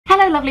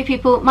Hello lovely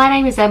people, my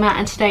name is Emma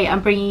and today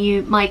I'm bringing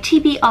you my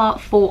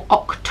TBR for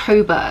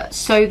October.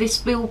 So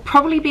this will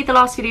probably be the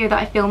last video that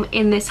I film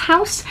in this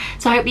house,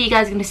 so I hope that you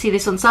guys are going to see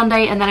this on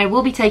Sunday, and then I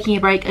will be taking a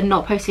break and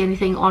not posting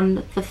anything on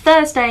the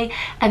Thursday,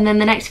 and then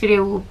the next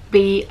video will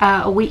be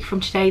a week from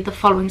today, the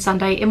following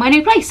Sunday, in my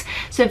new place.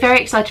 So very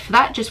excited for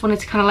that. Just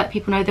wanted to kind of let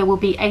people know there will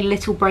be a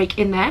little break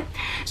in there.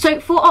 So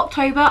for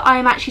October I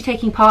am actually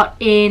taking part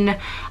in,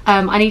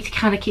 I need to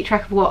kind of keep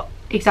track of what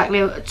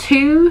exactly,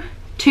 two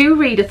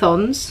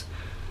readathons,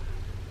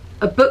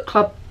 a book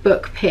club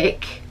book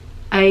pick,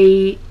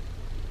 and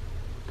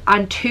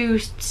two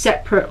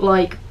separate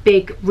like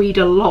big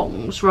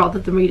read-alongs rather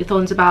than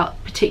readathons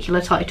about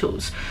particular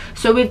titles.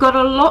 So we've got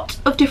a lot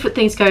of different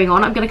things going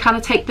on. I'm going to kind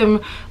of take them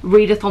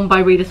readathon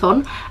by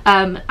readathon,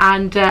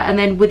 and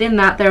then within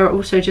that there are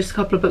also just a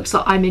couple of books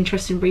that I'm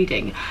interested in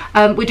reading.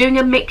 We're doing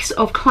a mix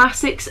of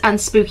classics and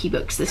spooky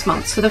books this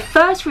month. So the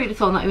first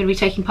readathon that I'm going to be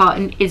taking part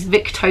in is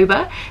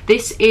Victober.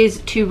 This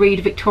is to read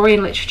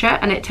Victorian literature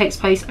and it takes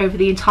place over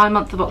the entire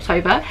month of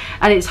October,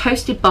 and it's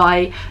hosted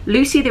by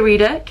Lucy the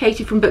Reader,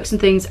 Katie from Books and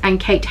Things, and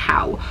Kate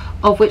Howe,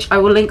 of which I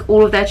will link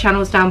all of their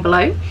channels down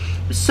below.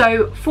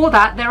 So for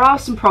that there are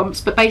some prompts,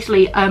 but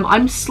basically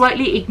I'm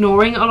slightly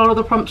ignoring a lot of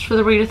the prompts for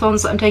the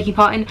readathons that I'm taking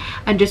part in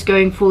and just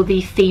going for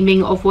the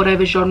theming of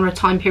whatever genre,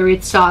 time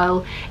period,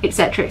 style,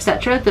 etc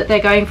that they're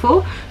going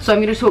for. So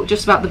I'm going to talk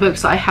just about the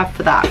books that I have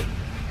for that.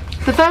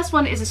 The first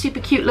one is a super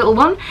cute little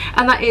one,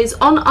 and that is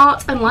On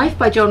Art and Life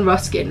by John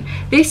Ruskin.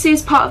 This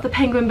is part of the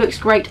Penguin Books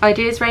Great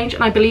Ideas range,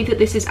 and I believe that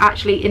this is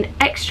actually an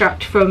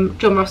extract from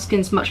John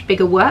Ruskin's much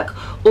bigger work,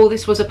 or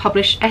this was a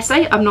published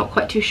essay. I'm not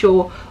quite too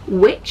sure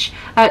which.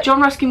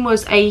 John Ruskin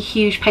was a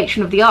huge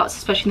patron of the arts,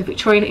 especially in the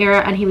Victorian era,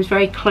 and he was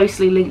very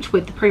closely linked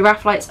with the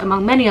Pre-Raphaelites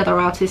among many other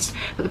artists,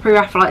 but the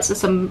Pre-Raphaelites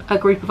are a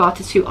group of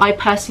artists who I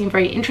personally am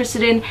very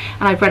interested in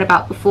and I've read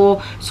about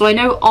before. So I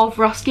know of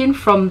Ruskin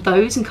from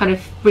those and kind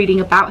of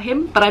reading about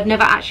him, but I've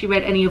never actually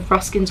read any of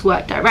Ruskin's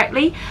work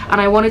directly,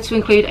 and I wanted to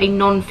include a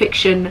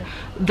non-fiction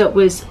that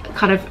was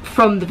kind of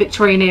from the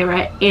Victorian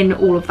era in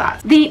all of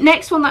that. The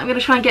next one that I'm going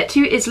to try and get to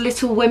is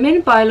Little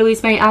Women by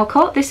Louisa May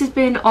Alcott. This has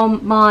been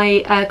on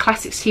my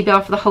classics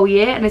TBR for the whole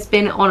year, and it's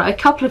been on a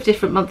couple of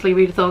different monthly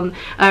readathon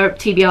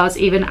TBRs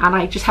even, and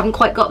I just haven't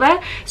quite got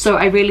there, so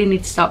I really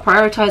need to start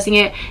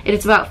prioritising it. It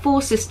is about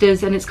four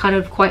sisters and it's kind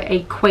of quite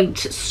a quaint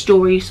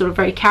story, sort of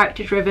very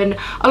character driven.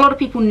 A lot of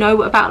people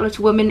know about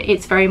Little Women.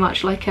 It's very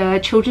much like a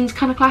children's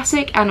kind of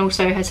classic, and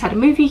also has had a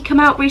movie come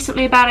out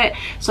recently about it,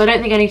 so I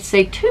don't think I need to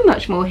say too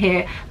much more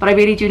here, but I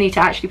really do need to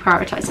actually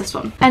prioritise this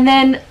one. And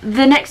then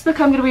the next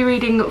book I'm going to be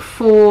reading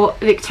for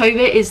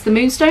Victober is The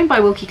Moonstone by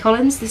Wilkie.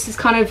 This is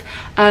kind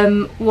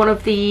of one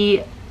of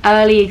the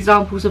early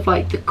examples of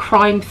like the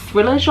crime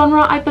thriller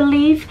genre, I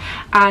believe,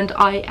 and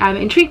I am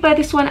intrigued by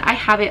this one. I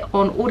have it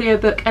on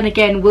audiobook, and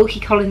again Wilkie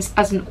Collins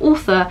as an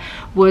author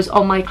was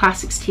on my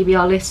classics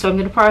TBR list, so I'm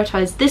going to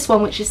prioritise this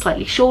one, which is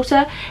slightly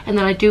shorter, and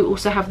then I do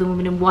also have The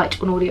Woman in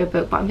White on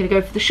audiobook, but I'm going to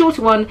go for the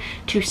shorter one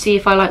to see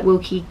if I like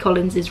Wilkie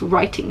Collins's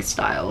writing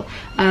style.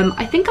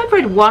 I think I've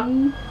read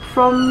one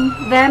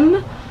from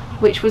them,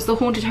 which was The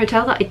Haunted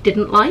Hotel, that I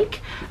didn't like.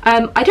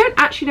 I don't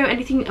actually know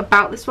anything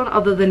about this one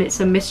other than it's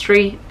a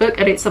mystery book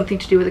and it's something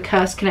to do with a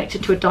curse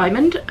connected to a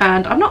diamond,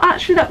 and I'm not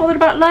actually that bothered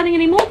about learning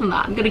any more than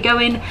that. I'm going to go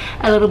in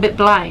a little bit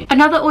blind.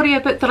 Another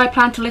audiobook that I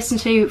plan to listen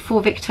to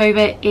for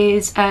Victober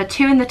is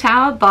Two in the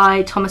Tower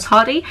by Thomas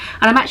Hardy,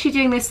 and I'm actually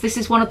doing this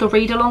is one of the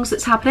read-alongs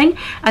that's happening,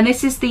 and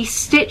this is the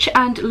Stitch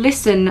and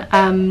Listen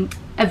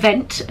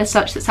event as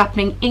such that's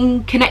happening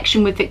in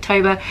connection with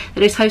Victober,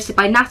 that is hosted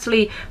by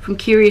Natalie from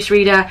Curious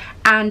Reader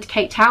and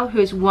Kate Howe, who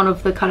is one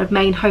of the kind of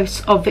main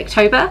hosts of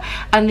Victober.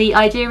 And the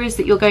idea is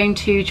that you're going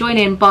to join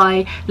in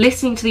by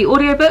listening to the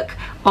audiobook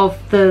of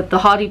the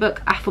Hardy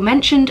book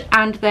aforementioned,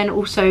 and then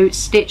also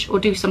stitch or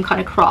do some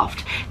kind of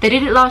craft. They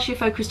did it last year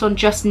focused on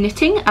just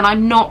knitting, and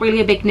I'm not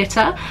really a big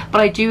knitter,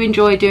 but I do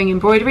enjoy doing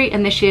embroidery,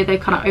 and this year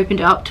they've kind of opened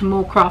it up to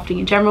more crafting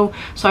in general,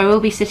 so I will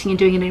be sitting and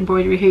doing an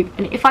embroidery hoop,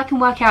 and if I can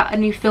work out a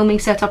new filming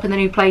setup in the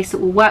new place that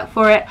will work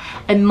for it,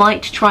 I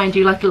might try and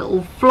do like a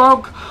little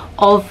vlog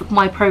of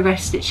my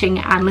progress stitching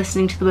and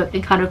listening to the book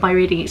and kind of my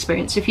reading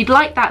experience. So if you'd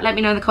like that, let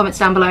me know in the comments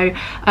down below,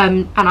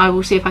 and I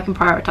will see if I can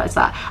prioritise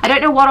that. I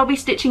don't know what I'll be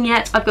stitching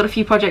yet. I've got a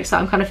few projects that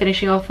I'm kind of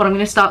finishing off, but I'm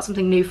going to start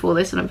something new for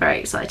this and I'm very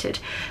excited.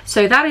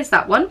 So that is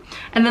that one.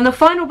 And then the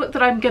final book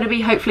that I'm going to be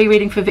hopefully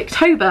reading for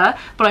Victober,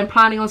 but I'm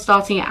planning on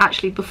starting it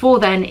actually before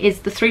then, is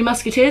The Three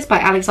Musketeers by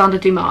Alexandre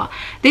Dumas.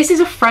 This is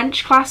a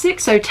French classic,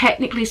 so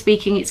technically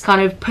speaking it's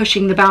kind of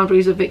pushing the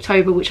boundaries of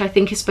Victober, which I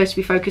think is supposed to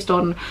be focused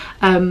on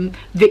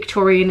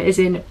Victorian as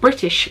in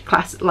British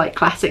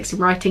classics and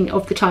writing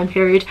of the time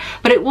period,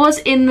 but it was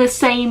in the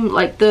same,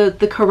 like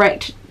the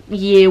correct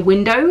year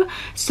window.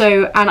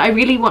 So, and I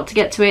really want to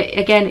get to it.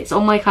 Again, it's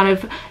on my kind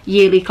of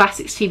yearly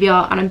classics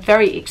TBR and I'm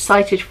very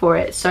excited for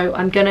it. So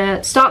I'm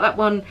gonna start that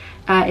one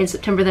in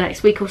September the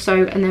next week or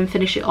so, and then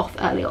finish it off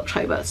early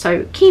October.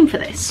 So keen for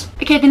this.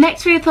 Okay, the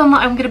next readathon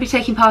that I'm going to be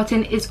taking part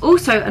in is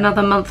also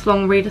another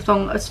month-long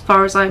readathon as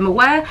far as I'm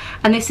aware,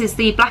 and this is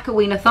the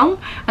Black-oween-A-Thon,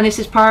 and this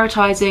is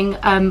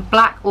prioritising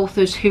black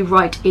authors who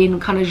write in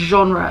kind of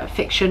genre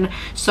fiction.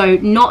 So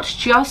not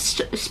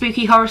just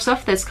spooky horror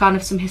stuff, there's kind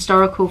of some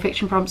historical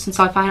fiction prompts and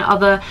sci-fi and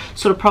other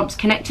sort of prompts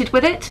connected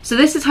with it. So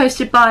this is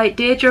hosted by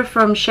Deirdre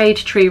from Shade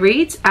Tree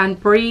Reads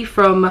and Bree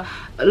from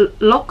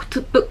Locke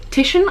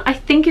Key, I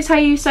think is how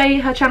you say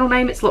her channel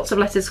name. It's lots of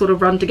letters sort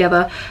of run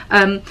together.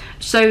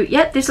 So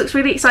yeah, this looks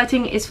really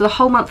exciting. It's for the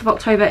whole month of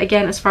October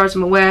again, as far as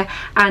I'm aware,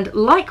 and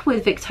like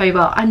with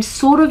Victober, I'm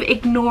sort of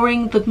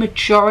ignoring the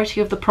majority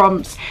of the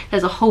prompts.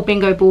 There's a whole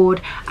bingo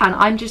board and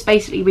I'm just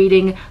basically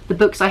reading the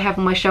books I have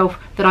on my shelf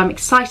that I'm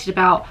excited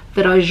about,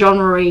 that are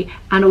genre-y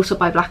and also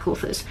by black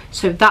authors.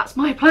 So that's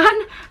my plan,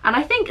 and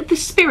I think the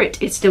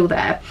spirit is still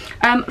there.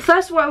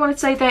 First of all, I want to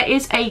say there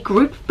is a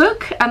group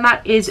book, and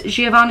that is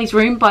Giovanni's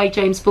Room by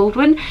James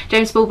Baldwin.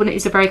 James Baldwin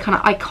is a very kind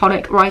of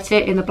iconic writer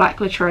in the black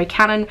literary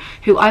canon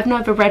who I've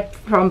never read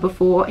from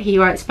before. He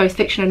writes both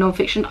fiction and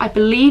non-fiction. I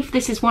believe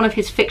this is one of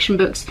his fiction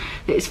books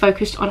that is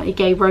focused on a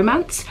gay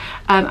romance,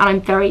 and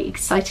I'm very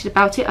excited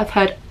about it. I've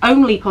heard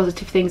only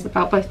positive things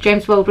about both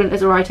James Baldwin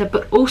as a writer,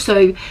 but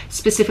also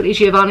specifically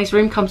Giovanni's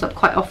Room comes up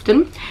quite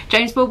often.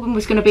 James Baldwin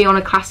was going to be on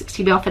a classics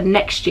TBR for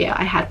next year,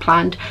 I had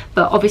planned,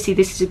 but obviously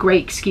this is a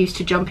great excuse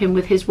to jump in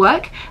with his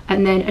work,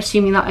 and then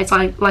assuming that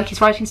I like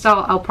his writing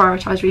style, I'll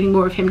prioritise reading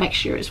more of him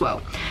next year as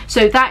well.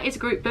 So that is a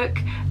group book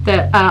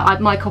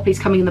that my copy is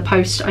coming in the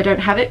post. I don't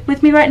have it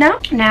with me right now.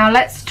 Now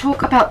let's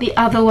talk about the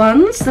other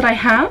ones that I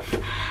have.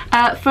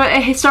 For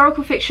a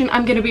historical fiction,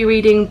 I'm going to be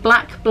reading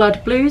Black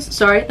Blood Blues,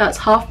 sorry, that's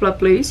Half Blood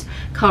Blues,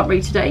 can't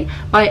read today,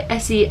 by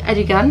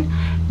Edugyan.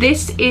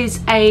 This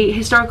is a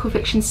historical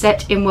fiction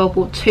set in World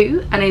War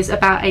II and is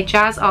about a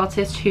jazz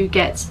artist who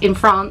gets, in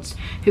France,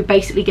 who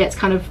basically gets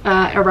kind of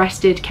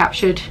arrested,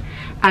 captured,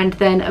 and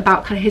then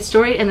about kind of his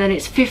story, and then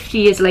it's 50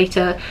 years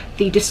later,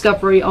 the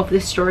discovery of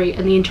this story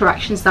and the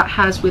interactions that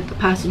has with the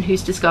person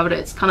who's discovered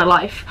its kind of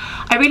life.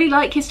 I really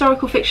like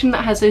historical fiction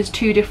that has those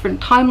two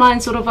different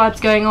timeline sort of vibes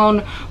going on,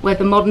 where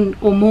the modern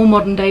or more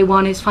modern day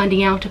one is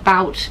finding out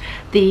about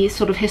the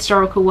sort of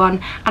historical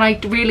one, and I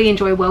really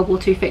enjoy World War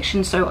II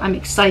fiction, so I'm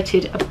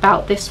excited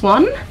about this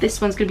one. This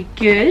one's gonna be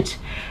good.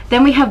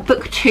 Then we have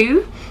book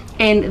 2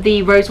 in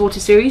the Rosewater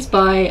series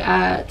by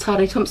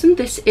Tade Thompson.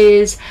 This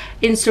is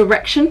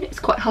Insurrection. It's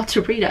quite hard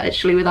to read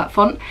actually with that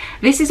font.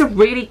 This is a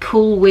really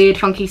cool, weird,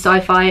 funky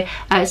sci-fi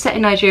set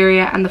in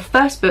Nigeria, and the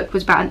first book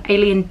was about an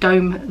alien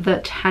dome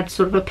that had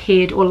sort of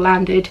appeared or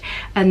landed,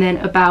 and then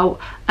about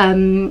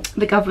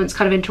the government's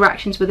kind of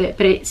interactions with it,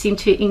 but it seemed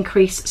to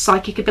increase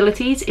psychic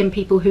abilities in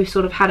people who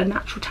sort of had a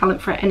natural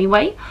talent for it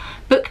anyway.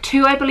 Book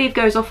 2, I believe,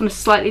 goes off on a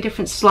slightly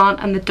different slant,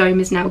 and the dome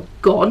is now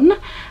gone,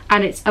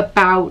 and it's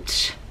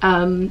about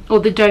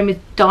or the dome is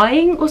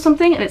dying or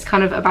something, and it's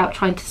kind of about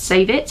trying to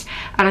save it,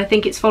 and I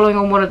think it's following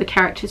on one of the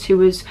characters who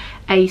was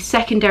a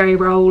secondary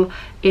role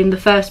in the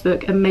first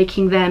book and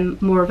making them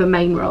more of a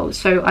main role.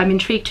 So I'm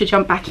intrigued to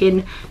jump back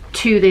in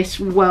to this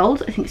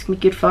world. I think it's gonna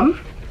be good fun.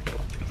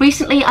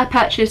 Recently I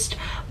purchased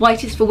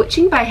White is for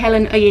Witching by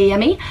Helen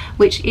Oyeyemi,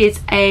 which is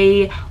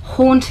a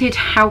haunted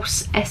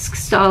house-esque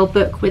style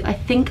book with, I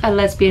think, a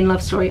lesbian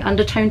love story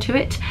undertone to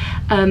it.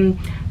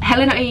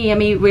 Helen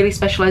Oyeyemi really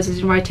specialises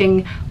in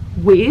writing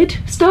weird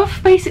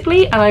stuff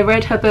basically, and I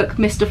read her book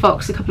Mr.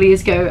 Fox a couple of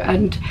years ago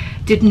and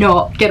did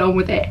not get on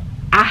with it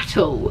at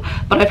all,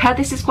 but I've heard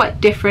this is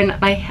quite different,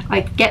 and I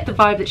get the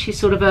vibe that she's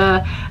sort of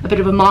a bit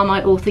of a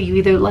Marmite author. You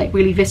either like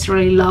really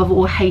viscerally love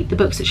or hate the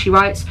books that she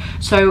writes,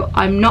 so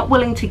I'm not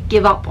willing to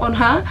give up on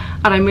her,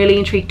 and I'm really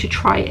intrigued to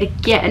try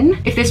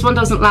again. If this one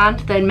doesn't land,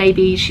 then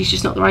maybe she's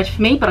just not the writer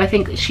for me, but I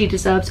think that she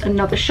deserves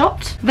another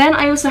shot. Then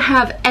I also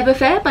have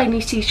Everfair by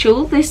Nisi.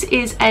 Shawl. This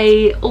is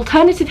a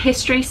alternative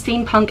history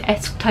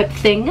steampunk-esque type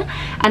thing,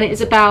 and it is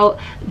about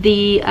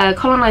the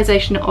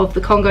colonization of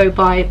the Congo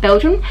by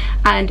Belgium,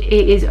 and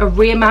it is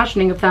a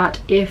reimagining of that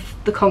if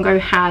the Congo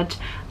had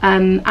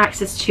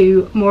access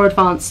to more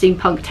advanced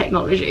steampunk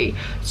technology.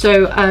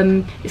 So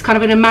it's kind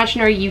of an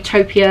imaginary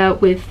utopia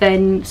with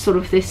then sort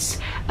of this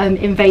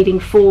invading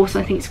force.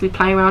 I think it's gonna be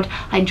playing around.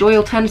 I enjoy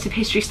alternative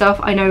history stuff.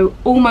 I know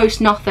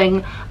almost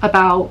nothing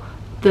about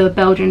the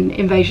Belgian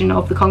invasion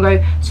of the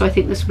Congo, so I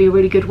think this will be a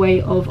really good way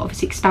of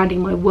obviously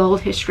expanding my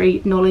world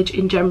history knowledge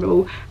in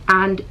general,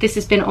 and this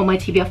has been on my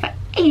TBR for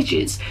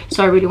ages,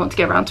 so I really want to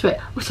get around to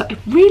it. Also, I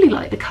really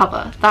like the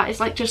cover. That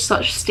is like just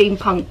such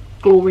steampunk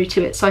glory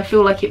to it, so I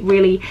feel like it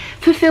really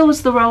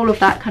fulfills the role of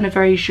that kind of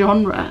very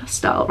genre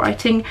style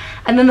writing.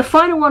 And then the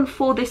final one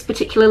for this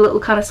particular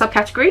little kind of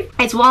subcategory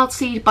is Wild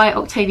Seed by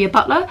Octavia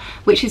Butler,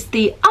 which is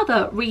the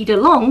other read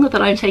along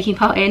that I'm taking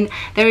part in.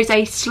 There is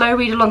a slow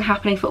read along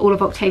happening for all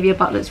of Octavia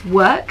Butler's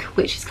work,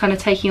 which is kind of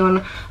taking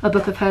on a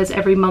book of hers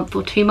every month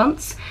or 2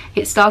 months.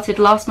 It started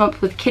last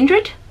month with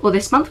Kindred, or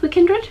this month with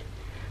Kindred.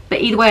 But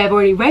either way, I've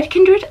already read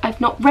Kindred.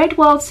 I've not read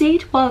Wild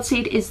Seed. Wild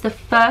Seed is the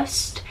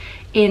first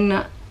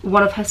in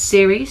one of her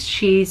series.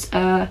 She's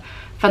a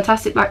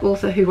fantastic black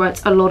author who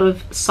writes a lot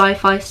of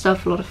sci-fi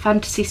stuff, a lot of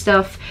fantasy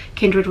stuff.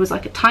 Kindred was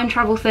like a time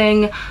travel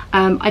thing.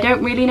 I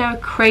don't really know a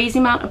crazy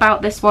amount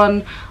about this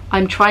one.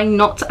 I'm trying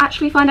not to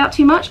actually find out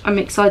too much. I'm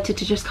excited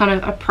to just kind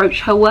of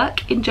approach her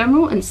work in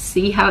general and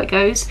see how it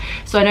goes.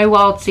 So I know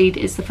Wild Seed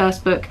is the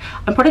first book.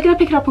 I'm probably going to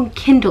pick it up on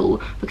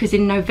Kindle because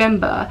in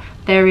November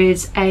there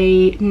is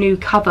a new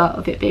cover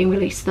of it being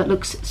released that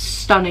looks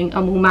stunning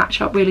and will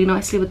match up really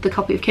nicely with the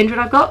copy of Kindred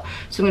I've got.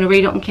 So I'm going to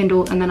read it on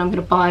Kindle and then I'm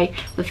going to buy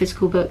the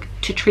physical book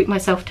to treat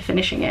myself to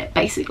finishing it,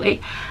 basically.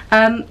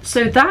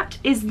 So that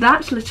is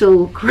that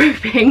little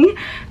grouping,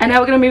 and now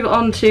we're going to move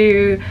on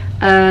to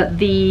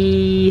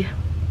the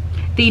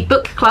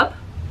book club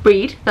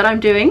read that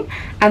I'm doing,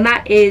 and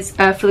that is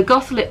for the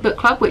Goth Lit Book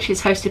Club, which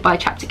is hosted by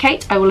Chapter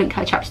Kate. I will link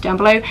her chapter down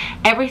below.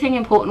 Everything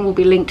important will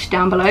be linked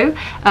down below,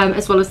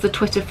 as well as the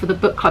Twitter for the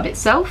book club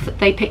itself.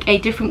 They pick a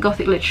different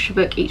Gothic literature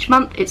book each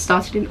month. It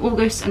started in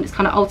August and it's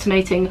kind of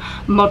alternating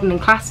modern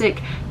and classic.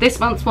 This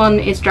month's one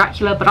is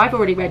Dracula, but I've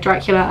already read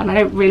Dracula and I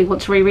don't really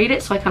want to reread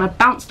it, so I kind of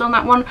bounced on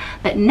that one.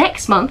 But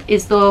next month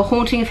is The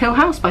Haunting of Hill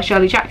House by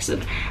Shirley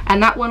Jackson,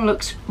 and that one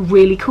looks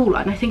really cool,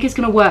 and I think it's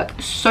going to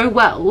work so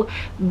well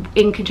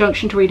in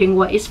conjunction to reading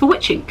What Is for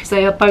Witching, because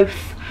they are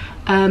both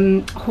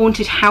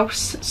haunted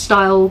house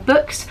style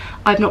books.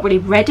 I've not really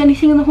read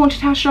anything in the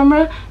haunted house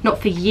genre, not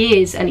for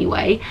years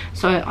anyway,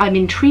 so I'm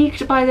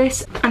intrigued by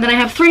this. And then I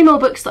have 3 more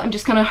books that I'm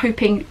just kind of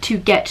hoping to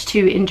get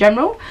to in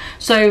general.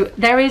 So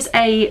there is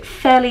a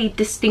fairly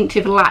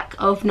distinctive lack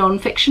of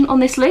non-fiction on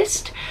this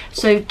list,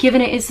 so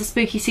given it is the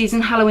spooky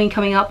season, Halloween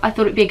coming up, I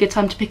thought it'd be a good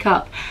time to pick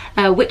up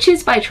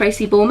Witches by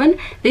Tracy Borman.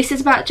 This is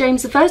about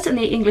James I and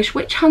the English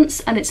witch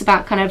hunts, and it's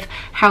about kind of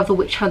how the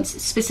witch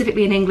hunts,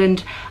 specifically in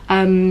England,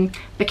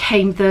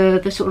 became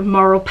the sort of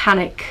moral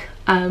panic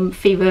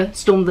fever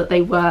storm that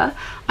they were.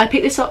 I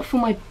picked this up for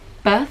my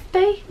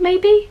birthday,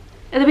 maybe,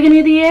 at the beginning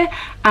of the year,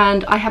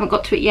 and I haven't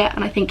got to it yet,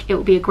 and I think it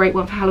will be a great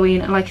one for Halloween.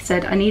 And like I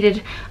said, I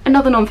needed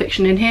another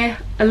non-fiction in here,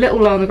 a little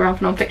low on the ground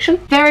for non-fiction.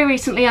 Very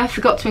recently, I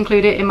forgot to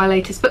include it in my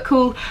latest book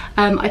haul.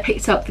 I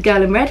picked up The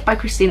Girl in Red by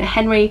Christina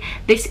Henry.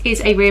 This is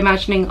a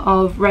reimagining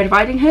of Red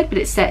Riding Hood, but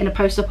it's set in a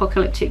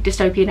post-apocalyptic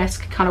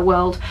dystopian-esque kind of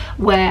world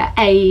where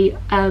a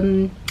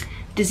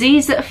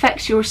disease that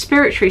affects your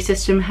respiratory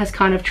system has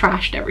kind of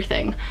trashed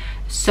everything.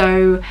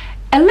 So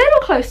a little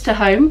close to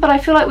home, but I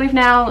feel like we've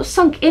now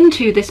sunk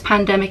into this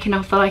pandemic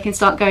enough that I can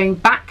start going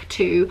back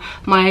to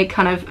my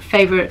kind of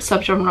favourite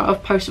subgenre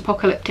of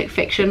post-apocalyptic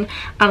fiction.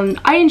 And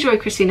I enjoy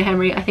Christina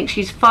Henry. I think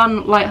she's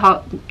fun,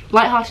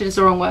 lighthearted is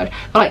the wrong word,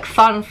 but like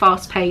fun,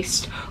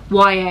 fast-paced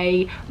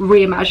YA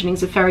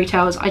reimaginings of fairy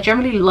tales. I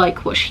generally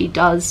like what she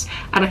does,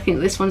 and I think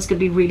this one's going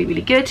to be really,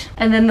 really good.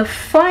 And then the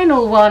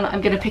final one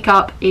I'm going to pick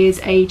up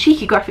is a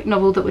cheeky graphic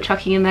novel that we're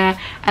chucking in there,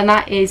 and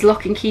that is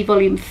Locke Key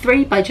Volume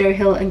 3 by Joe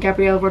Hill and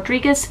Gabrielle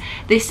Rodriguez.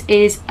 This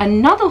is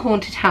another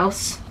haunted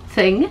house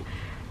thing.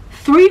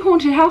 3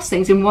 haunted house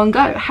things in one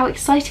go. How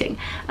exciting.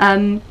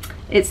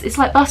 It's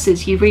like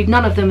buses. You read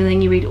none of them and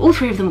then you read all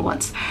 3 of them at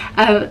once.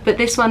 But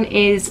this one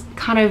is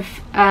kind of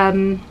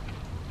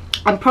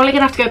I'm probably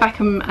gonna have to go back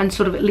and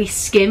sort of at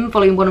least skim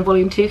Volume 1 and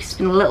Volume 2 because it's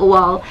been a little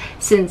while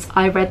since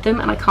I read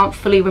them and I can't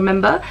fully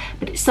remember,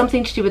 but it's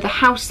something to do with a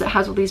house that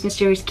has all these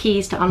mysterious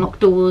keys to unlock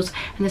doors,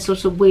 and there's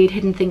sorts of weird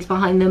hidden things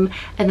behind them.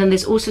 And then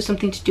there's also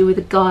something to do with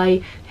a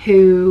guy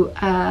who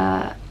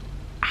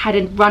had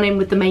a run-in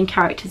with the main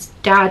character's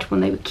dad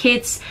when they were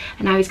kids,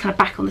 and now he's kind of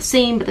back on the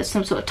scene, but there's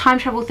some sort of time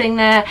travel thing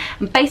there.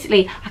 And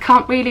basically I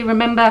can't really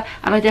remember,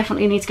 and I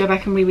definitely need to go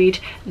back and reread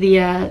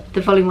the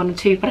Volume 1 and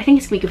 2, but I think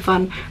it's gonna be good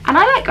fun. And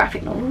I like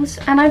graphic novels,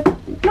 and I've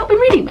not been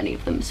reading many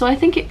of them, so I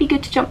think it'd be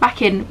good to jump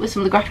back in with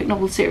some of the graphic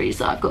novel series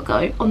that I've got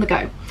going on the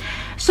go.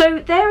 So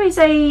there is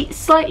a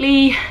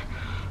slightly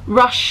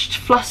rushed,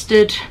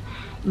 flustered,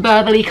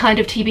 burbly kind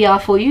of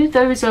TBR for you.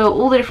 Those are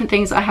all the different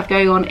things I have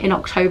going on in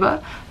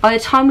October. By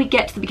the time we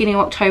get to the beginning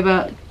of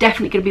October,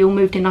 definitely going to be all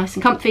moved in nice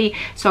and comfy,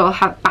 so I'll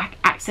have back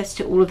access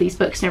to all of these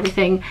books and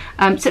everything.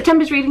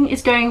 September's reading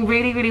is going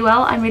really, really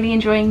well. I'm really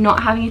enjoying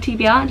not having a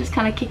TBR and just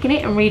kind of kicking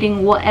it and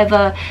reading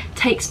whatever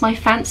takes my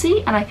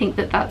fancy, and I think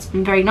that that's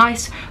been very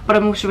nice. But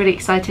I'm also really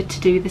excited to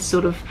do this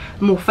sort of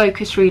more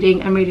focused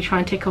reading and really try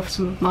and tick off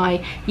some of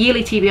my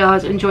yearly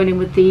TBRs and join in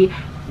with the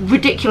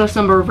ridiculous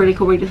number of really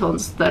cool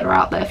readathons that are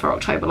out there for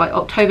October. Like,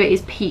 October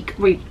is peak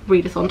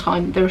readathon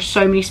time. There are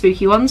so many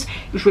spooky ones.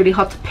 It was really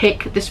hard to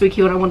pick the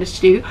spooky one I wanted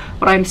to do,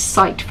 but I'm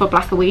psyched for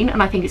Black-oween,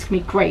 and I think it's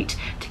gonna be great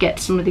to get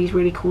some of these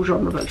really cool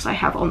genre books I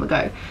have on the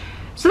go.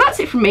 So that's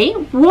it from me.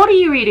 What are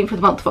you reading for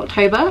the month of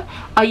October?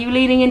 Are you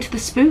leaning into the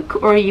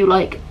spook, or are you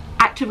like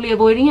actively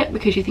avoiding it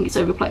because you think it's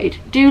overplayed?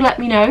 Do let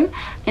me know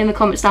in the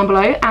comments down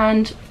below,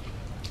 and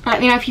let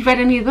me know if you've read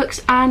any of the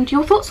books and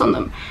your thoughts on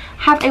them.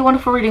 Have a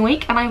wonderful reading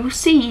week, and I will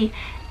see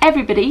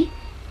everybody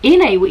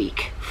in a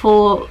week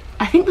for,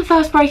 I think, the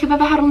first break I've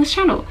ever had on this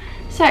channel.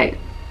 So,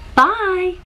 bye!